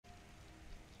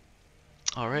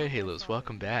Alright, Halos,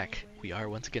 welcome back. We are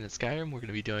once again at Skyrim. We're going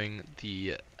to be doing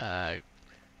the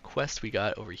quest we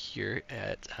got over here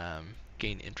at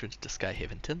gain entrance to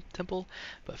Skyhaven Temple.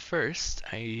 But first,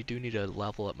 I do need to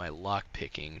level up my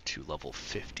lockpicking to level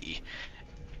 50.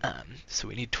 So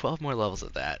we need 12 more levels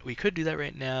of that. We could do that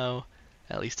right now,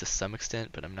 at least to some extent,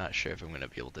 but I'm not sure if I'm going to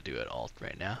be able to do it all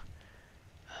right now.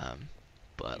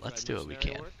 But let's do what we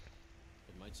can. It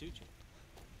might suit you.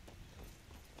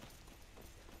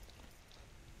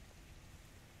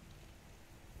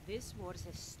 This war's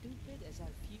as stupid as our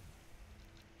feud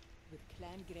with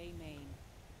Clan Greymane.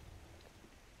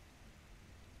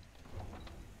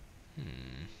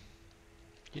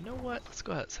 You know what? Let's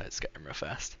go outside Skyrim real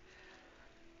fast.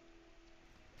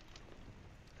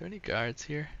 Are there any guards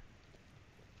here?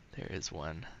 There is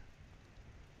one.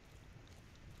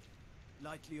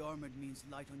 Lightly armored means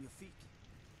light on your feet.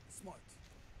 Smart.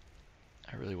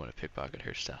 I really want to pickpocket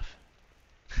her stuff.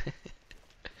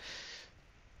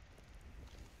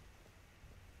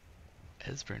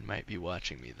 Esbern might be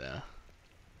watching me though.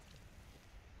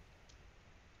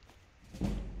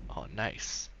 Oh,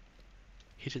 nice.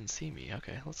 He didn't see me.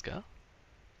 Okay, let's go.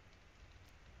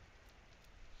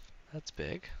 That's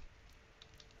big.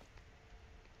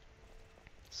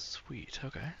 Sweet,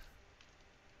 okay.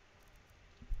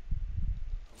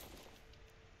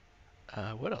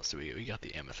 What else do we get? We got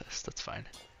the amethyst, that's fine.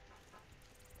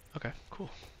 Okay,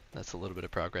 cool. That's a little bit of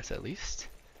progress at least.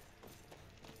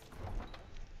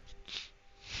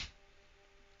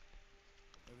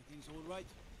 Everything's all right.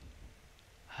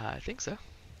 I think so.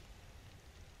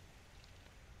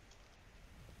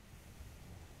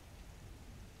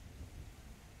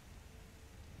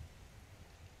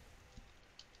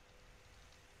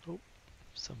 Oh,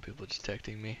 some people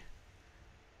detecting me.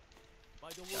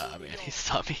 Ah, man, he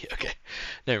saw me. Okay,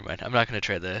 never mind. I'm not gonna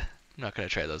try those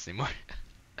anymore.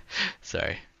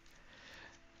 Sorry.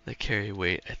 The carry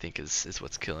weight, I think, is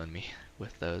what's killing me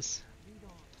with those.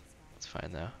 It's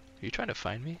fine though. Are you trying to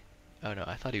find me? Oh no,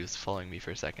 I thought he was following me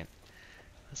for a second.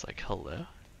 I was like, hello?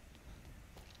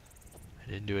 I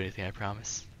didn't do anything, I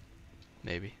promise.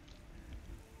 Maybe.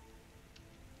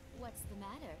 What's the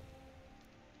matter?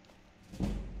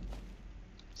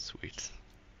 Sweet.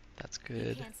 That's You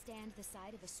good. can't stand the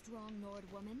sight of a strong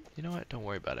Nord woman? You know what? Don't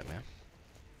worry about it, man.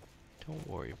 Don't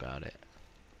worry about it.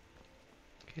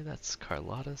 Okay, that's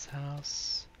Carlotta's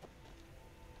house.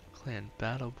 Clan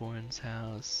Battleborn's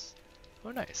house.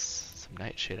 Oh, nice. Some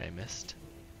nightshade I missed.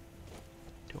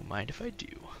 Don't mind if I do.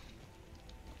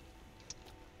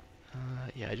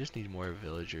 Yeah, I just need more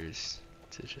villagers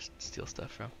to just steal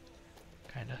stuff from.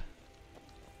 Kinda.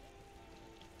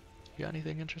 You got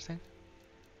anything interesting?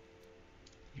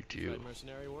 You do. Tried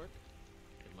mercenary work?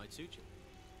 It might suit you.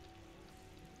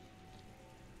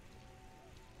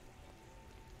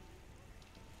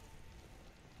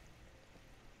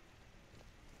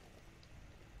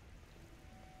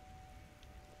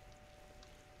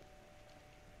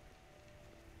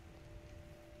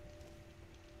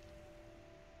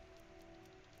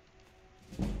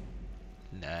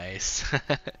 Nice.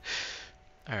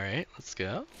 Alright, let's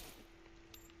go.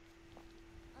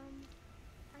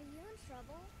 Are you in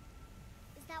trouble?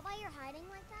 Is that why you're hiding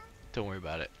like that? Don't worry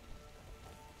about it.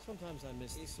 Sometimes I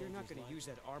miss. If you're not going to use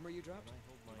that armor you dropped, do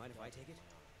you mind if I take it?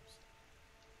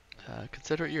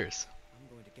 Consider it yours. I'm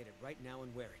going to get it right now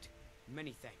and wear it.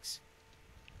 Many thanks.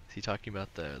 Is he talking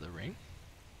about the ring?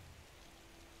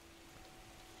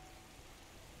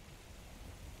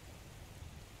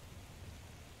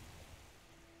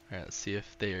 Alright, let's see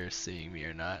if they are seeing me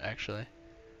or not, actually.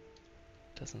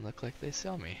 Doesn't look like they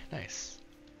saw me. Nice.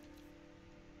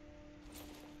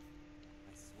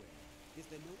 I swear, is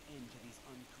there no end to these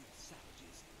uncouth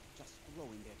savages, just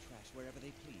throwing their trash wherever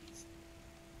they please?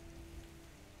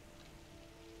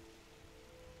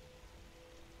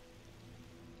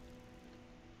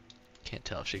 Can't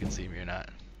tell if she can see me or not.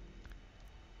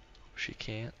 She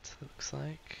can't, looks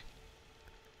like.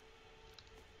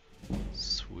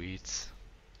 Sweet.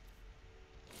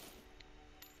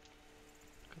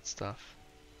 Good stuff.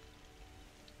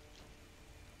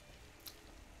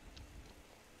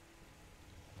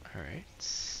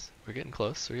 Alright. We're getting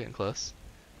close, we're getting close.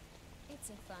 It's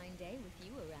a fine day with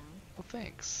you around. Well,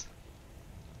 thanks.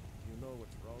 You know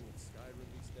what's wrong with Skyrim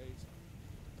these days?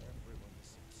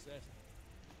 Everyone's success.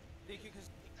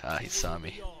 Ah, he saw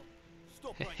me.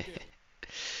 Stop right there.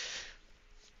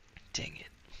 Dang it.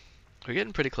 We're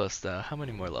getting pretty close though. How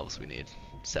many more levels we need?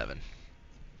 7.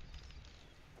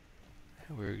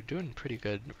 We're doing pretty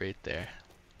good rate there.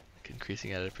 Like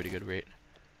increasing at a pretty good rate.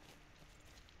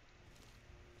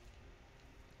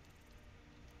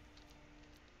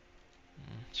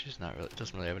 She's not really,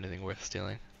 doesn't really have anything worth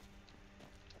stealing.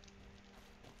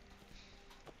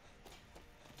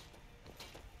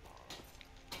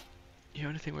 You know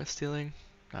anything worth stealing?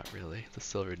 Not really. The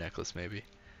silver necklace maybe.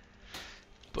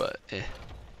 But eh.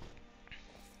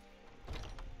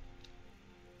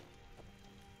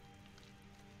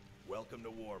 Welcome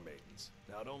to War Maidens.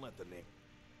 Now don't let the name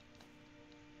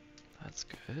That's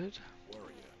good.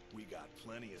 worry you. We got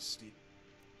plenty of steel.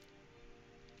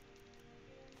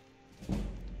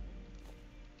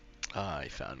 Ah, he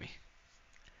found me.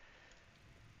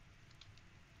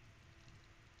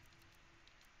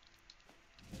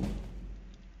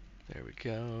 There we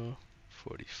go.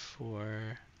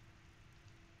 44.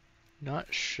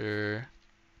 Not sure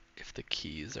if the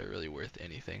keys are really worth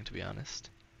anything, to be honest.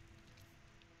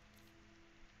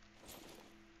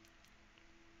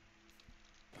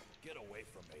 Get away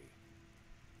from me.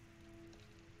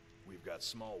 We've got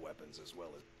small weapons as well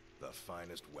as the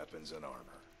finest weapons and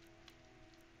armor.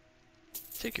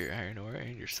 Take your iron ore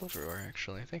and your silver ore,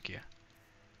 actually. Thank you.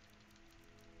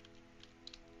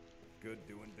 Good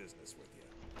doing business with you.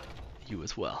 You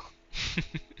as well.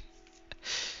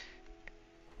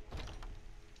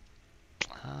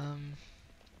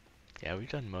 Yeah, we've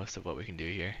done most of what we can do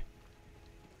here.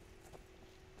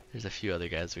 There's a few other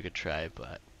guys we could try,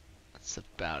 but that's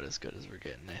about as good as we're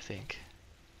getting, I think.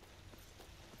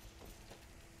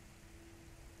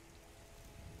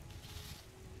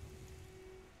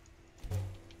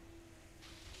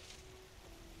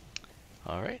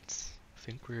 All right, I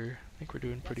think we're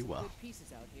doing pretty well. Good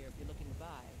pieces out here if you're looking to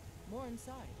buy. More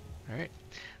inside. All right,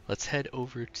 let's head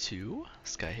over to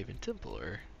Skyhaven Temple,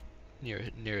 or near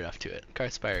enough to it.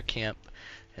 Karthspire Camp,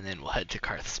 and then we'll head to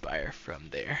Karthspire from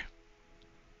there.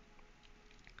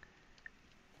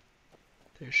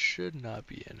 There should not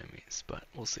be enemies, but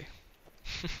we'll see.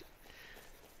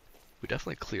 We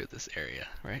definitely cleared this area,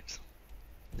 right?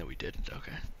 No, we didn't.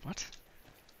 Okay. What?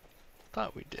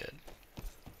 Thought we did.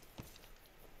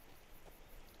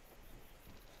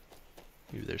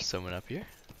 Maybe there's someone up here?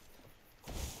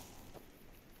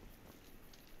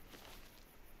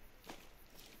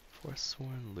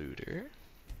 Forsworn looter.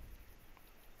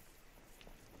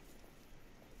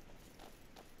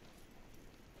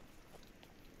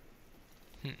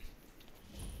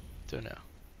 Don't know.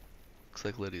 Looks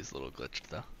like Lydia's a little glitched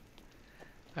though.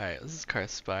 Alright, this is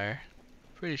Karthspire.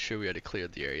 Pretty sure we already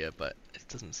cleared the area, but it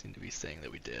doesn't seem to be saying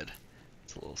that we did.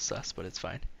 It's a little sus, but it's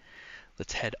fine.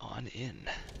 Let's head on in.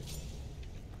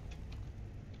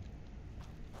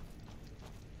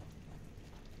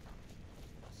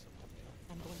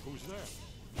 Who's there?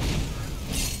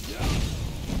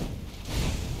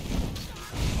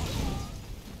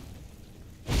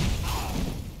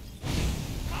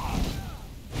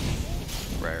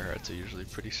 Briarhearts are usually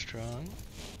pretty strong.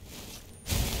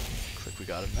 Looks like we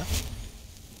got him now.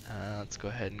 Let's go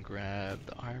ahead and grab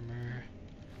the armor.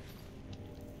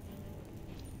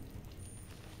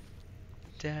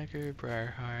 Dagger,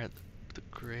 Briarheart, the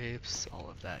grapes, all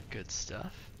of that good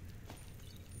stuff.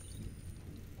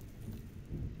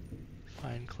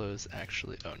 Fine clothes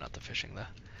actually, oh, not the fishing though.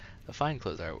 The fine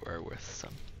clothes are worth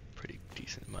some pretty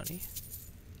decent money.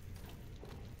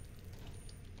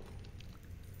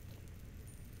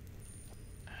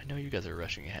 I know you guys are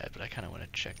rushing ahead, but I kind of want to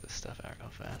check this stuff out real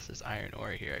fast. There's iron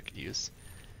ore here I could use.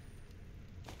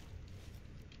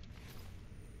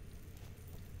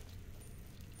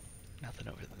 Nothing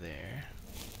over there.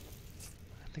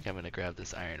 I think I'm going to grab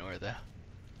this iron ore though.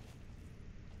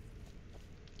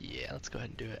 Yeah, let's go ahead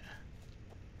and do it.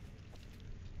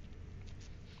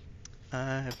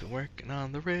 I've been working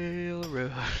on the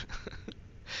railroad.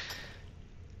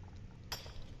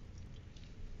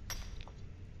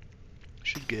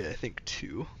 Should get, I think,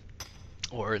 2.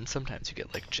 And sometimes you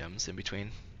get like gems in between.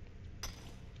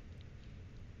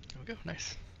 There we go,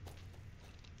 nice.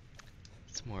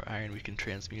 Some more iron we can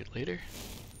transmute later.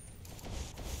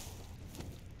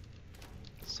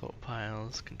 Salt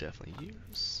piles can definitely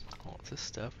use. All of this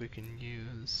stuff we can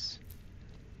use.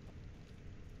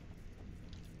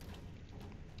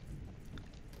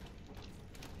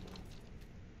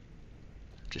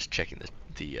 Just checking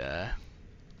oh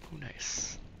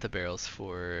nice, the barrels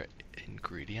for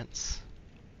ingredients.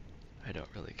 I don't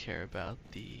really care about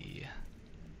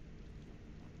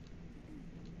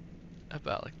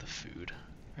like the food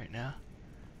right now,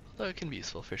 although it can be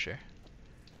useful for sure.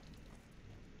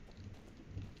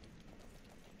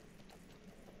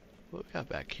 What we got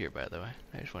back here, by the way?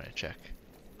 I just want to check.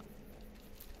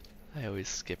 I always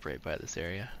skip right by this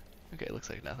area. Okay, looks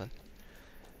like nothing.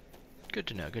 Good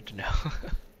to know, good to know.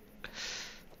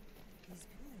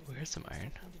 Where's some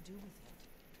iron?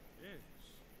 Yes,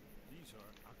 these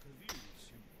are Akaviri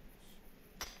symbols.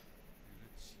 And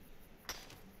let's see.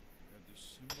 We have the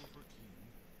symbol for king,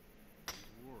 the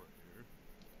warrior,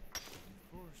 and of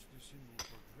course the symbol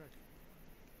for dragon.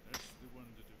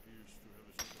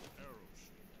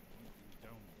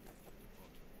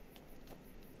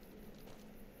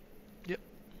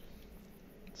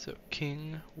 So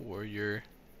King, Warrior,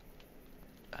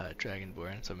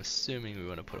 Dragonborn. So I'm assuming we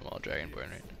want to put them all Dragonborn,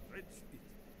 right? That's it.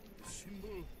 The symbol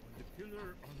on the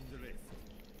pillar on the left.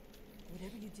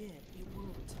 Whatever you did, it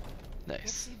worked. Let's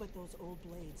Nice. see what those old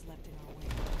blades left in our way.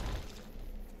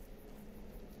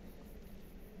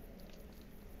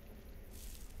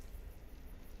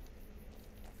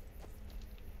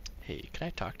 Hey, can I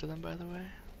talk to them, by the way?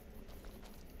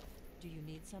 Do you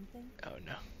need something? Oh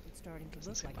no. It's starting to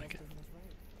Doesn't look seem like like it. Esbern was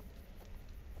right.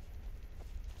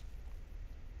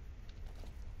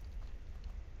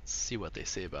 Let's see what they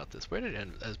say about this. Where did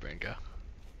Esbern go?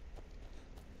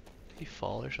 Did he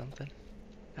fall or something?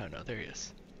 Oh no, there he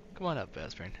is. Come on up,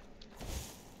 Esbern.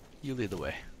 You lead the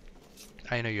way.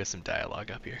 I know you have some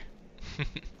dialogue up here.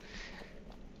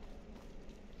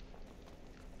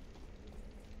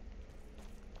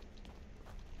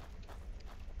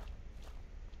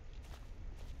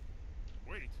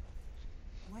 Wait,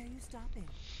 Why are you stopping?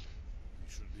 we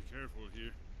should be careful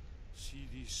here. See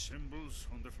these symbols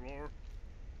on the floor?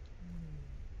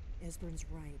 Esbern's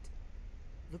right.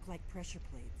 Look like pressure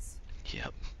plates.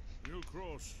 Yep. We'll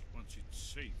cross once it's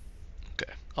safe.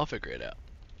 Okay, I'll figure it out.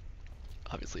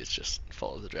 Obviously, it's just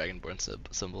follow the Dragonborn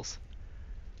symbols.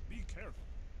 Be careful.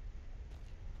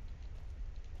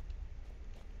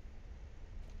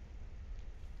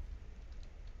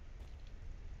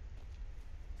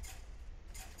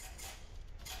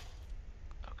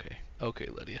 Okay. Okay,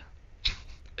 Lydia.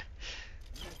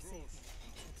 We'll cross.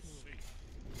 Safe.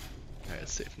 Alright,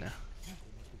 it's safe now.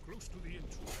 We're close to the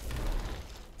entrance.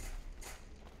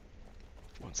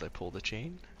 Once I pull the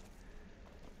chain,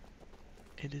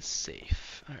 it is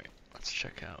safe. Alright, let's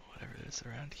check out whatever it is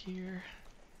around here.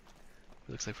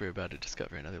 It looks like we're about to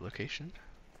discover another location.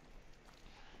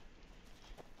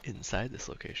 Inside this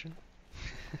location.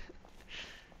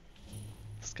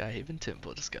 Skyhaven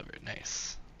Temple discovered.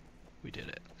 Nice. We did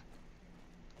it.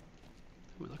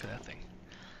 Ooh, look at that thing.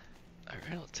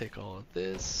 Alright, I'll take all of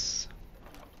this.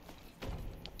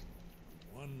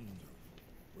 Wonderful,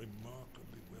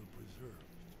 remarkably well preserved.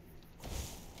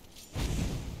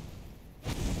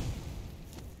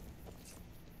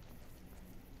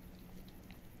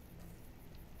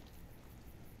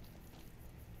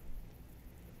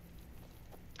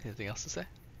 Anything else to say?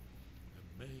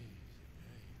 Amazing,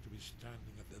 eh? To be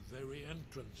standing at the very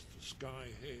entrance to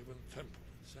Skyhaven Temple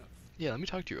itself. Yeah, let me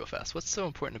talk to you real fast. What's so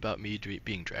important about me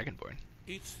being Dragonborn?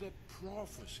 It's the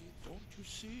prophecy, don't you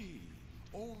see?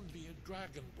 Only a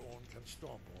Dragonborn can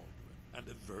stop Alduin and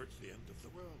avert the end of the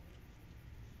world.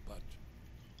 But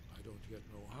I don't yet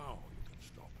know how you can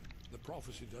stop him. The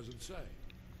prophecy doesn't say.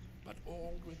 But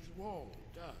Alduin's wall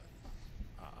does.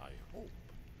 I hope.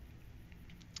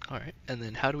 Alright, and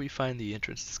then how do we find the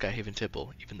entrance to Skyhaven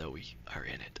Temple, even though we are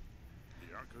in it? The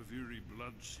Akaviri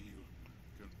blood seal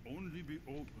can only be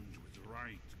opened with the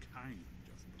right kind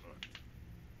of blood.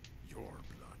 Your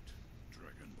blood,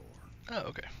 Dragonborn. Oh,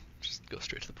 okay. Just go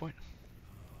straight to the point.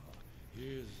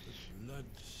 Here's the blood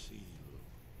seal.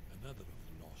 Another of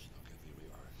the lost Akaviri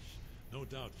arts. No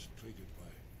doubt triggered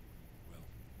by, well,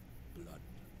 blood.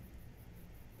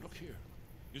 Look here.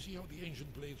 You see how the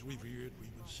ancient blades revered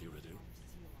Reman Cyrodiil?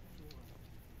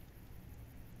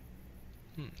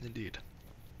 Indeed.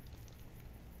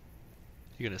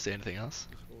 You gonna say anything else?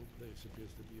 This whole place appears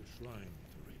to be a shrine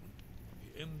to Reman. He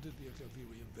ended the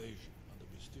Akaviri invasion under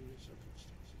mysterious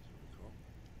circumstances, you recall?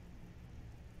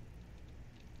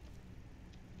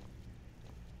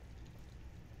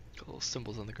 Got little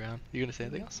symbols on the ground. You gonna say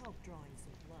anything else? Help drawing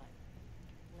some blood.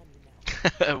 Let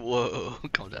me know. Whoa,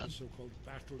 calm The down. so-called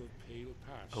Battle of Pale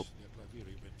Pass, Oh. the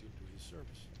Akaviri went into his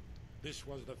service. This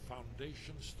was the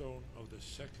foundation stone of the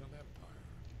Second Empire.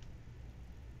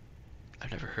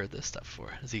 I've never heard this stuff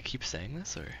before. Does he keep saying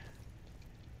this, or?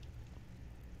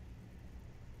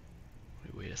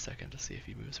 Wait a second to see if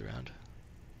he moves around.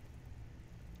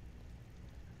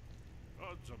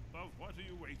 Gods above, what are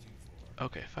you waiting for?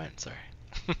 Okay, fine, sorry.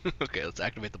 Okay, let's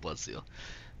activate the blood seal.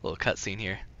 Little cutscene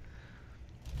here.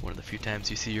 One of the few times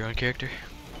you see your own character.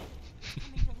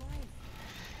 Coming to life.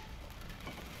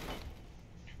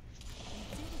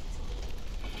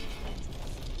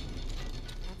 You did it.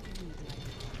 After you,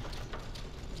 Dragonborn.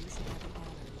 You should have the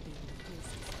honor of being the first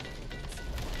to step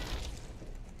inside.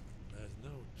 There's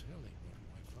no telling what we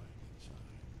might find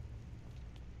inside.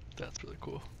 That's really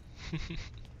cool.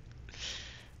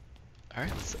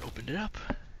 Alright, let's open it up.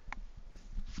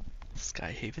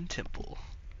 Skyhaven Temple.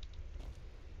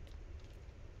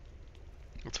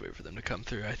 Let's wait for them to come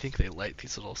through. I think they light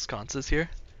these little sconces here.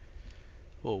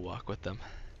 We'll walk with them.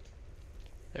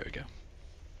 There we go.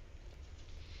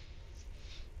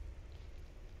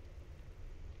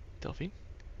 Delphine?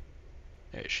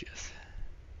 There she is.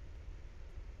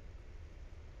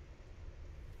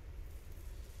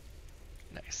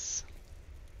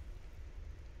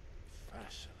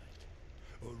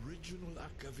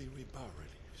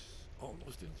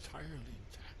 almost entirely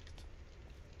intact.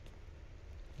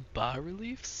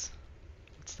 Bas-reliefs?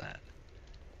 What's that?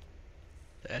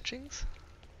 The etchings?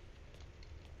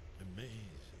 Amazing.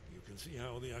 You can see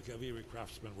how the Akaviri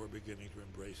craftsmen were beginning to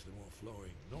embrace the more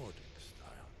flowing Nordic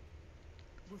style.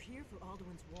 We're here for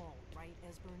Alduin's wall, right,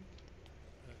 Esbern?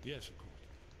 Yes, of course.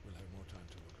 We'll have more time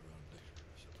to look around later,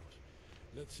 I suppose.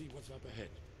 Let's see what's up ahead.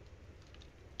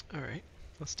 Alright,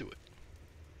 let's do it.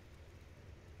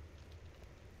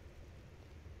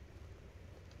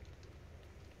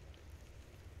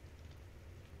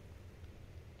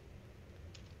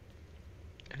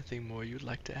 Anything more you'd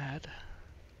like to add?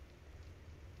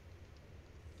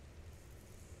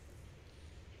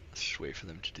 Let's just wait for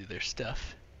them to do their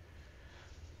stuff.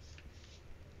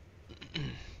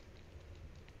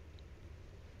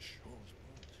 Shaw's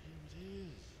Wall, here it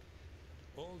is.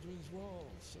 Aldrin's Wall,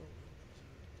 so well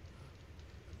preserved.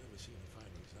 I've never seen a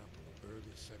finer example of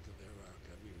early Second Era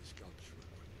Akaviri sculpture and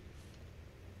relief.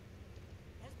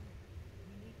 Esbern,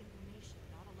 we need information,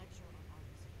 not a lecture on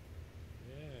arts.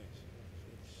 Yes,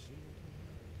 let's see what we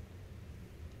have.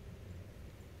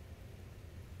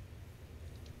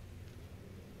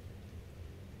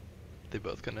 They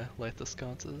both gonna light the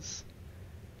sconces?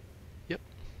 Yep.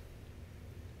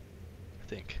 I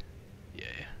think.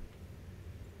 Yeah.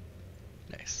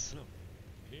 Nice. Look,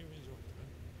 here is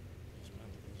Aldrin. This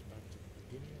matter goes back to the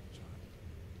beginning of time,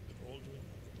 when Aldrin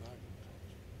of the Dragon Cult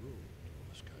ruled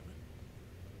over Skyrim.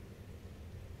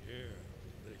 Here,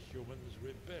 the humans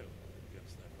rebelled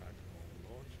against their dragon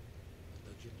overlords,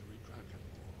 the legendary Dragon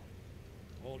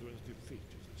War. Aldrin's defeat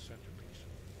is the centerpiece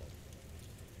of the war.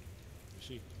 You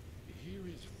see, here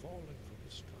is falling from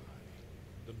the sky.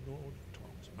 The Nord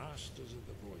tongues, masters of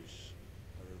the voice,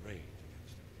 are arrayed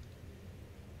against him.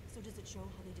 So does it show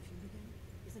how they defeated him?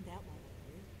 Isn't that why we're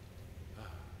here?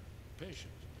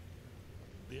 Patience.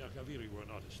 The Akaviri were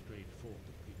not a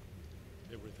straightforward people.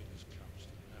 Everything is couched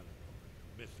in allegory,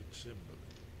 mythic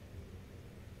symbolism.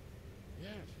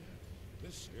 Yes.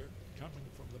 This here, coming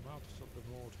from the mouths of the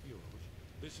Nord heroes,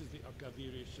 this is the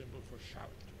Akaviri symbol for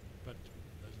shout, but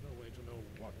there's no way to know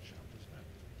what shout is meant.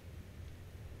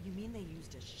 You mean they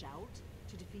used a shout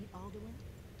to defeat Alduin?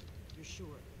 You're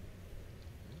sure?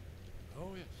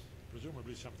 Oh yes,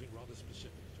 presumably something rather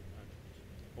specific to dragons,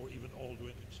 or even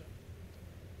Alduin himself.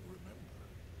 Remember,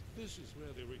 this is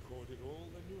where they recorded all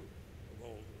they knew of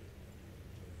Alduin.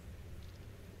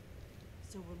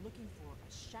 So we're looking for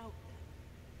a shout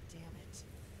then. Damn it.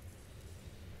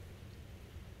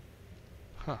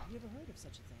 Huh. Have you ever heard of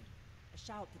such a thing? A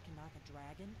shout that can knock a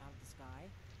dragon out of the sky?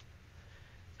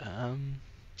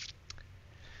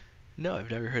 No,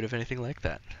 I've never heard of anything like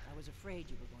that. I was afraid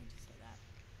you were going to say that.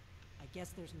 I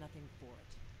guess there's nothing for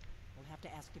it. We'll have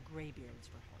to ask the Greybeards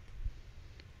for help.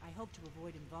 I hope to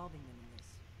avoid involving them in this,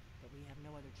 but we have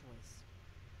no other choice.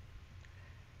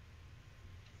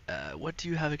 What do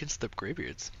you have against the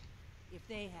Greybeards? If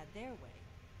they had their way,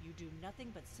 you do nothing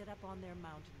but sit up on their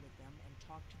mountain with them and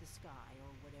talk to the sky,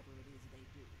 or whatever it is they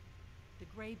do. The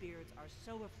Greybeards are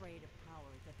so afraid of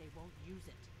power that they won't use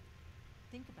it.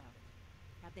 Think about it.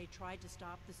 Have they tried to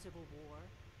stop the Civil War,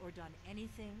 or done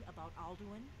anything about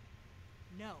Alduin?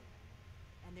 No.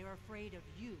 And they're afraid of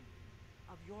you,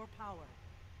 of your power.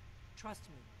 Trust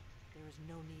me, there is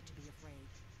no need to be afraid.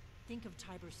 Think of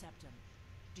Tiber Septim.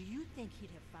 Do you think he'd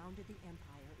have founded the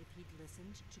Empire if he'd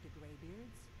listened to the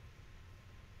Greybeards?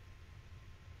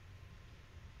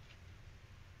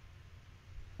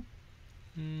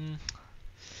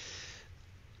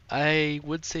 I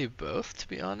would say both, to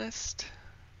be honest.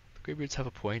 The Greybeards have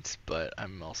a point, but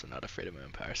I'm also not afraid of my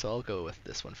own power, so I'll go with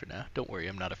this one for now. Don't worry,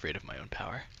 I'm not afraid of my own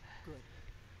power. Good.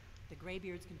 The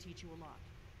Greybeards can teach you a lot,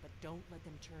 but don't let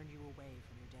them turn you away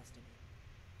from your destiny.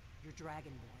 You're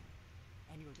Dragonborn,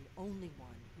 and you're the only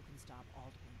one who can stop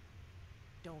Alduin.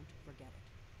 Don't forget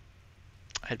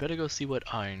it. I'd better go see what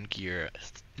Iron Gear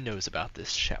knows about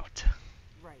this shout.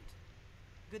 Right.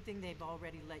 Good thing they've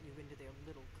already let you into their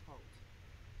little cult.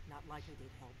 Not likely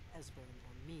they'd help Esbern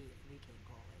or me if we came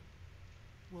calling.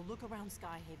 We'll look around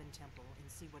Skyhaven Temple and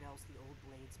see what else the old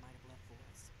blades might have left for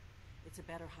us. It's a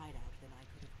better hideout than I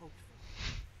could have hoped for.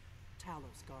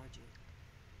 Talos guard you.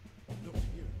 Look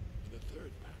here, in the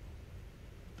third panel.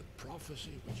 The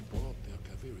prophecy which brought the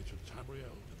Akaviri to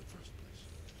Tamriel in the first place,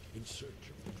 in search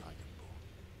of the Dragonborn.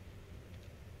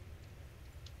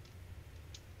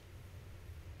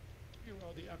 Here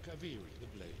are the Akaviri,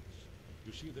 the blades.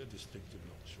 You see their distinctive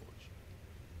long swords.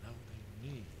 Now they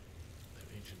need their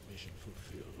ancient mission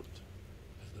fulfilled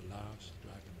as the last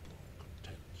Dragonborn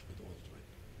contends with Aldrin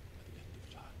at the end of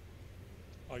time.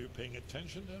 Are you paying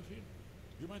attention, Delphine?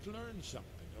 You might learn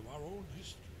something of our own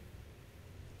history.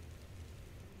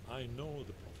 I know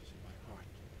the prophecy by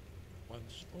heart.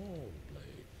 Once all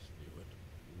blades knew it.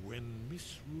 When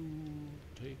misrule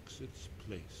takes its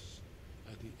place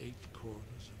at the 8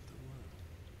 corners of the world.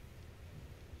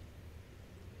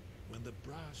 When the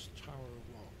brass tower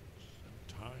rocks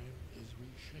and time is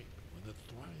reshaped. When the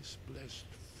thrice blessed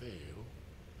fail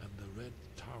and the red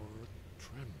tower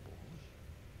trembles.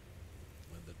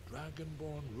 When the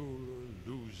dragonborn ruler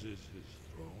loses his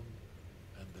throne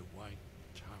and the white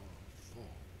tower falls.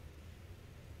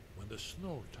 When the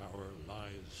snow tower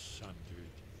lies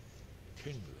sundered,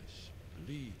 kingless,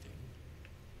 bleeding,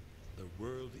 the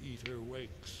world eater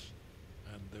wakes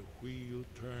and the wheel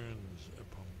turns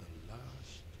upon the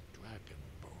last dragonborn.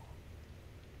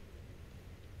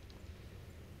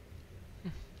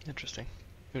 Interesting.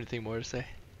 Anything more to say?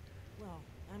 Well,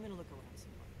 I'm gonna look around some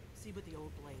more. See what the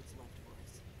old blades left for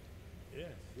us.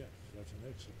 Yes, that's an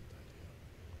excellent idea.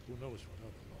 Who knows what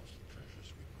other lost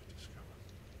treasures we might discover.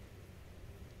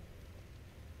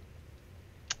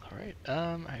 Alright,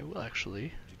 I will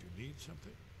actually. Did you need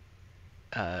something?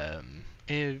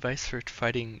 Any advice for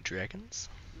fighting dragons?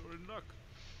 You're in luck.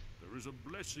 There is a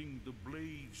blessing the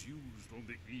blades used on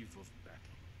the eve of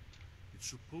battle. It's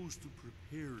supposed to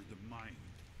prepare the mind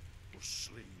for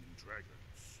slaying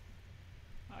dragons.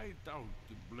 I doubt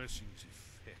the blessing's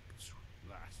effects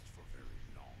last for very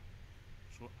long.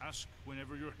 So ask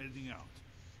whenever you're heading out,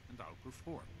 and I'll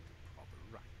perform the proper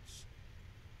rites.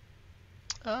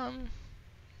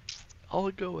 I'll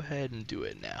go ahead and do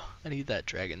it now. I need that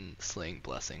dragon slaying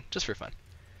blessing, just for fun.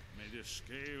 May the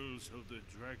scales of the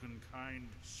dragonkind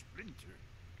splinter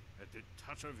at the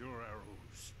touch of your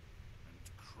arrows, and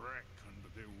crack under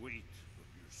the weight of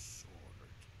your sword.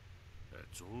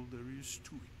 That's all there is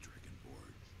to it,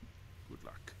 Dragonborn. Good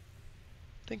luck.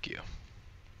 Thank you.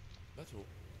 That's all.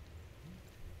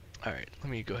 Alright, let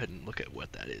me go ahead and look at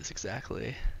what that is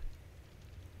exactly.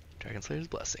 Dragon Slayer's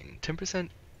Blessing. 10%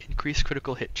 increased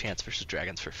critical hit chance versus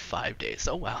dragons for 5 days.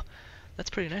 Oh wow, that's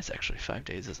pretty nice actually. 5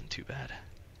 days isn't too bad.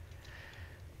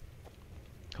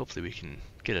 Hopefully we can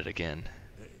get it again.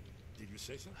 Did you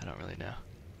say something? I don't really know.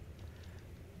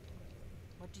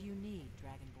 What do you need,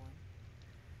 Dragonborn?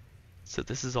 So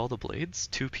this is all the blades?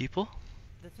 2 people?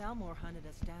 The Thalmor hunted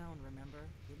us down, remember?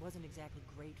 It wasn't exactly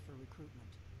great for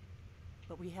recruitment.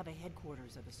 But we have a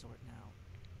headquarters of a sort now.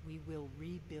 We will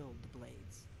rebuild the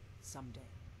blades. Someday.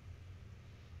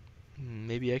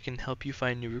 Maybe I can help you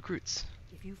find new recruits.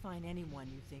 If you find anyone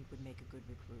you think would make a good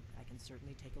recruit, I can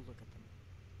certainly take a look at them.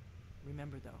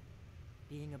 Remember though,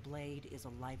 being a blade is a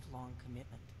lifelong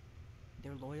commitment.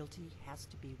 Their loyalty has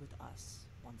to be with us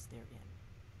once they're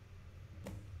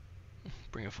in.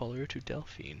 Bring a follower to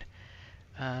Delphine.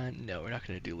 No, we're not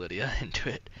going to do Lydia into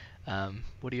it.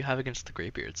 What do you have against the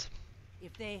Greybeards?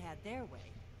 If they had their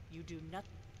way, you do not.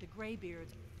 The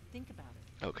Greybeards. Think about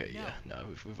it. Okay, No. yeah, no,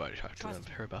 we've already talked to Trust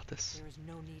me, her about this. There is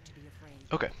no need to be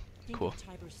afraid. Okay, Think cool. of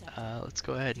Tiber Septim. Let's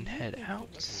go ahead and Do you head think out.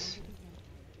 it was under the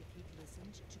Empire if he'd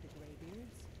listened to the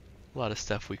Greybeards? A lot of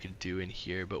stuff we could do in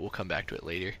here, but we'll come back to it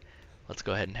later. Let's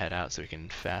go ahead and head out so we can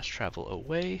fast travel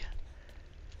away.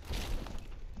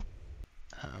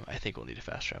 I think we'll need to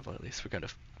fast travel at least. We're going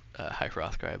to High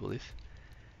Hrothgar, I believe.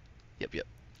 Yep.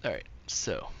 Alright,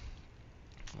 so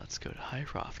let's go to High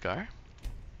Hrothgar.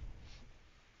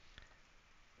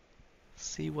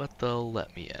 See what they'll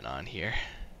let me in on here.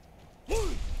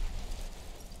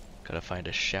 Gotta find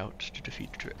a shout to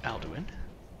defeat Alduin,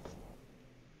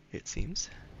 it seems.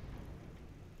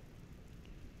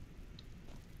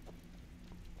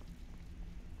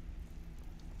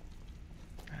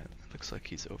 It looks like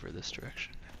he's over this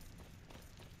direction.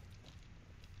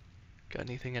 Got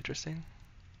anything interesting?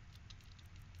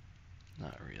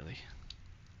 Not really.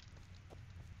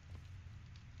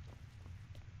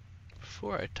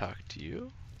 Before I talk to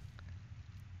you...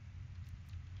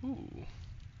 Ooh.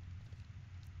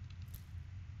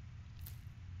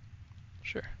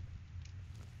 Sure.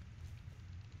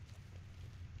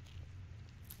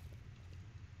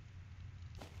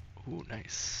 Ooh,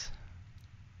 nice.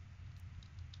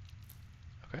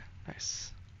 Okay,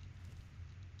 nice.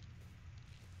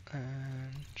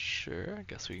 And sure, I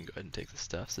guess we can go ahead and take the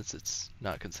stuff. Since it's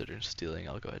not considered stealing,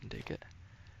 I'll go ahead and take it.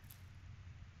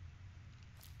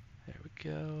 There we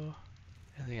go.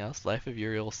 Anything else? Life of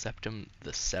Uriel Septim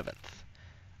the 7th.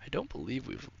 I don't believe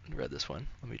we've read this one.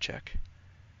 Let me check.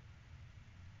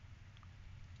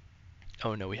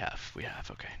 Oh no, we have. We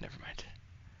have. Okay, never mind.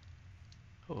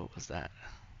 Oh, what was that?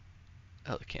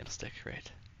 Oh, the candlestick,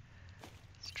 right.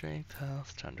 Strength,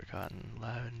 health, tundra cotton,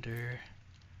 lavender.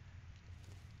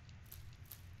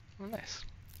 Oh, nice.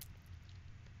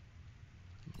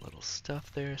 Little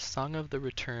stuff there. Song of the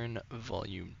Return,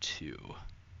 Volume 2.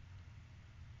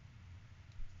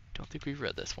 think we've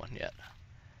read this one yet.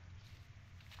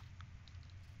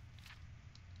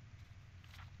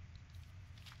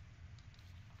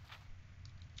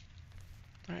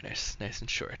 Alright, nice and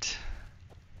short.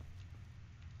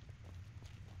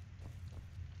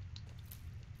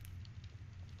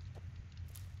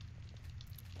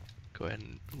 Go ahead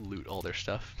and loot all their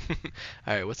stuff.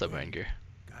 Alright, what's up, Iron Gear?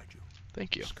 Guide you.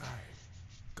 Thank you. Sky,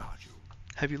 guard you.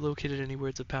 Have you located any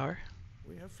words of power?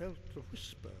 We have felt the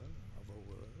whisper of a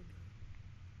word.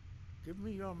 Give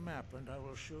me your map and I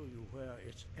will show you where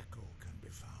its echo can be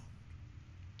found.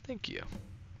 Thank you.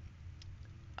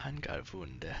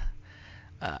 Angravunde.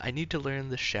 I need to learn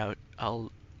the shout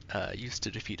I'll use to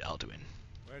defeat Alduin.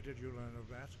 Where did you learn of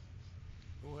that?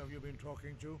 Who have you been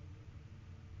talking to?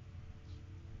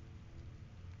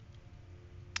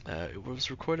 It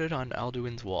was recorded on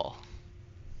Alduin's wall.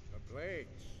 The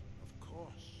Blades, of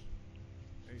course.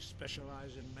 They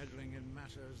specialize in meddling in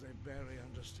matters they barely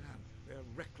understand. Their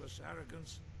reckless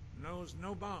arrogance knows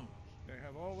no bounds. They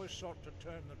have always sought to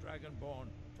turn the Dragonborn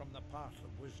from the path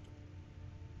of wisdom.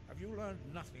 Have you learned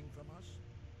nothing from us?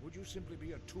 Would you simply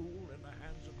be a tool in the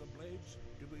hands of the Blades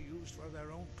to be used for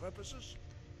their own purposes?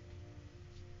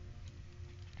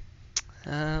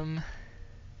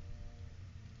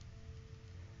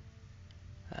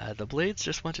 The Blades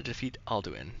just want to defeat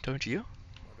Alduin, don't you?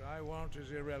 What I want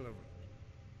is irrelevant.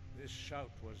 This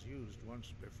shout was used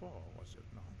once before, was it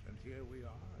not? And here we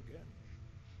are again.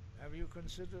 Have you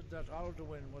considered that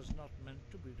Alduin was not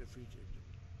meant to be defeated?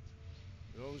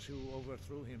 Those who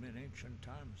overthrew him in ancient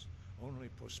times only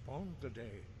postponed the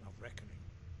day of reckoning.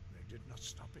 They did not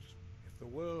stop it. If the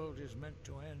world is meant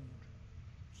to end,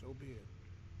 so be it.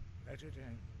 Let it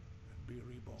end and be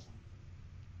reborn.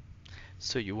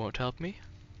 So you won't help me?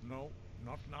 No,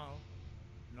 not now.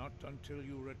 Not until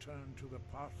you return to the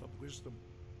path of wisdom.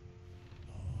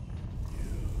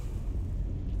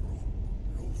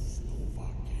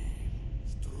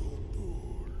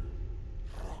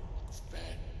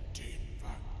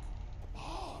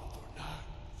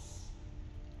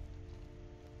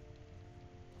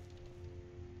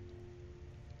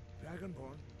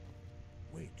 Dragonborn,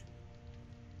 wait.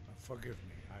 Forgive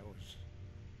me, I was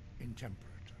intemperate.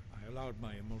 I allowed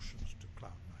my emotions to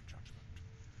cloud my judgment.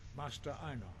 Master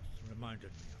Einarth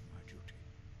reminded me of my duty.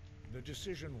 The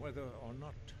decision whether or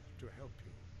not to help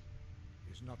you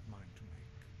is not mine to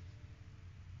make.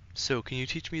 So can you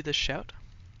teach me this shout?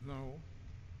 No,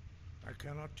 I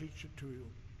cannot teach it to you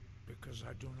because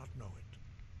I do not know it.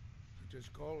 It is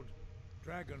called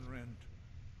Dragonrend,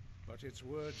 but its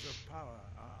words of power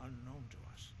are unknown to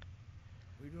us.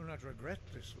 We do not regret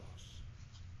this loss.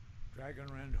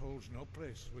 Dragonrend holds no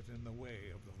place within the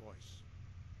way of the voice.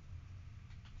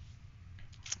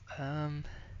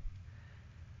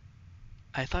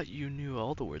 I thought you knew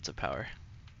all the words of power.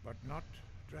 But not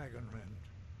Dragonrend.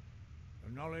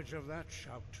 The knowledge of that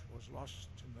shout was lost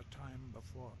in the time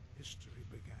before history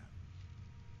began.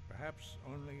 Perhaps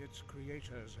only its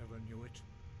creators ever knew it,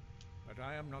 but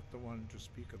I am not the one to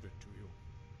speak of it to you.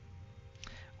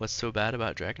 What's so bad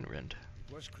about Dragonrend?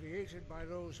 It was created by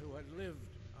those who had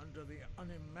lived under the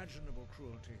unimaginable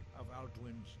cruelty of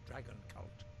Alduin's dragon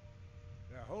cult.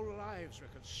 Their whole lives were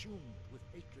consumed with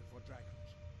hatred for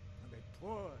dragons, and they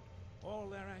poured all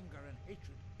their anger and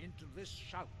hatred into this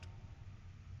shout.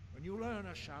 When you learn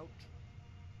a shout,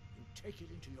 you take it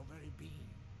into your very being.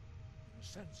 In a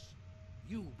sense,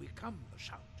 you become the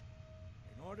shout.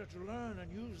 In order to learn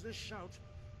and use this shout,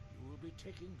 you will be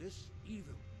taking this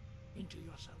evil into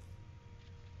yourself.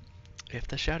 If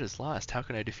the shout is lost, how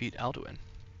can I defeat Alduin?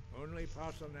 Only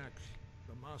Paarthurnax,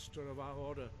 the master of our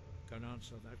order, can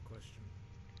answer that question,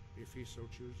 if he so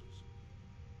chooses.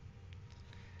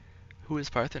 Who is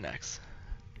Paarthurnax?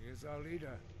 He is our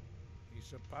leader. He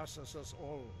surpasses us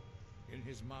all in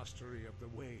his mastery of the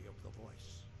way of the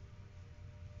voice.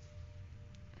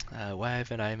 Why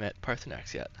haven't I met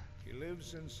Paarthurnax yet? He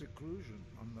lives in seclusion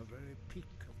on the very peak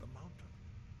of the mountain.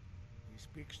 He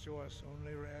speaks to us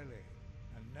only rarely,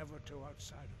 and never to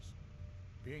outsiders.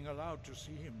 Being allowed to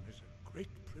see him is a great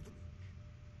privilege.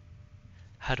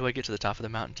 How do I get to the top of the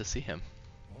mountain to see him?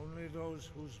 Only those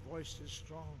whose voice is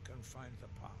strong can find the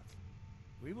path.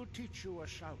 We will teach you a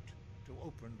shout to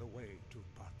open the way to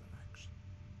Paarthurnax.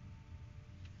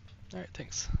 Alright,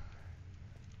 thanks.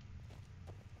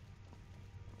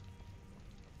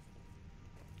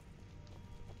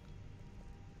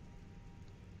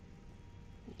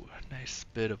 Ooh, nice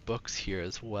bit of books here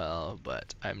as well,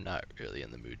 but I'm not really in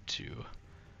the mood to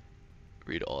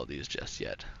read all of these just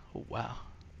yet. Oh wow,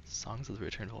 Songs of the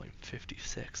Return volume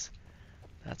 56.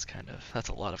 That's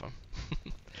a lot of them.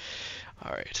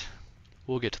 Alright,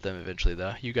 we'll get to them eventually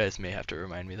though. You guys may have to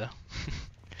remind me though.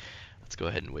 Let's go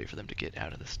ahead and wait for them to get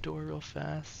out of this door real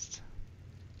fast.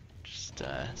 Just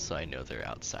so I know they're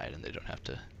outside and they don't have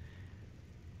to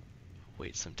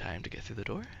wait some time to get through the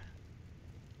door.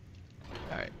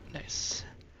 Alright, nice.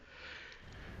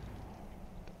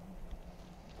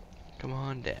 Come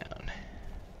on down.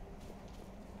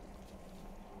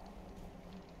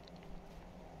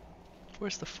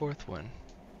 Where's the fourth one?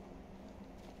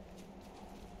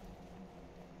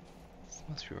 This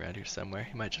must be around here somewhere.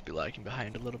 He might just be lagging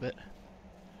behind a little bit.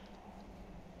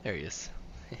 There he is.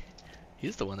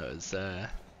 He's the one that was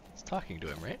talking to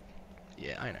him, right?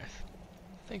 Yeah, Einarth.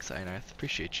 Thanks, Einarth.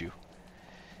 Appreciate you.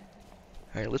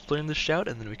 Alright, let's learn this shout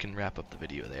and then we can wrap up the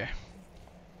video there.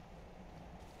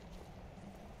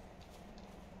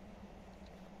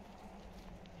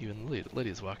 Even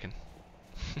Lydia's walking.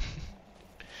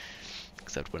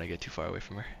 Except when I get too far away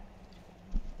from her.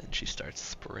 Then she starts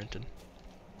sprinting.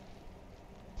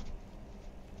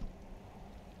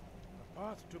 The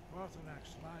path to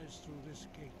Parthenax lies through this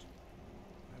gate.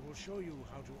 I will show you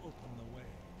how to open the way.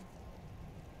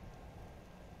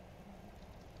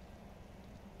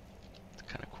 It's a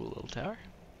kind of cool little tower.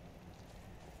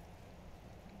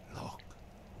 Look.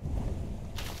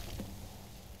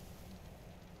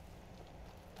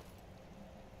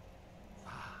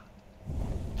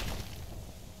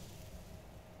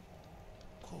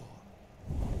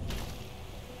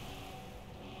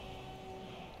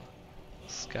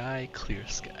 Sky, clear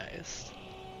skies.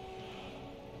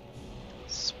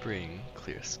 Spring,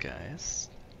 clear skies.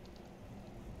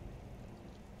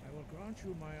 I will grant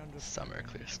you my understanding. Summer,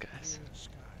 clear skies. Clear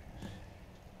skies.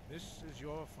 This is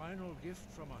your final gift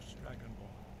from us,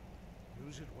 Dragonborn.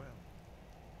 Use it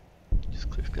well. Use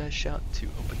clear skies shout to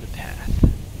open the path.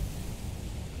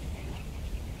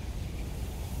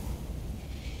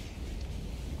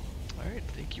 Alright,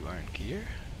 thank you, Arngeir.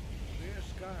 Clear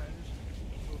skies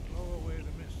will blow away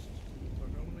the mist, but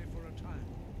only for a time.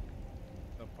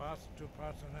 The path to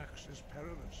Parthenax is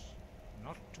perilous,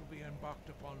 not to be embarked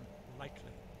upon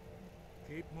lightly.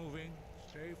 Keep moving,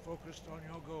 stay focused on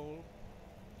your goal,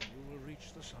 and you will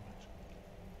reach the summit.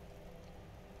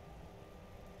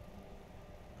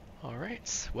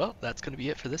 Alright, well, that's going to be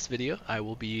it for this video. I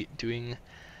will be doing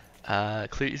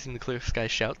using the clear sky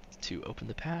shout to open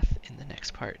the path in the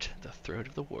next part, the Throat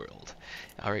of the World.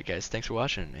 Alright guys, thanks for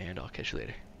watching, and I'll catch you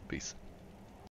later. Peace.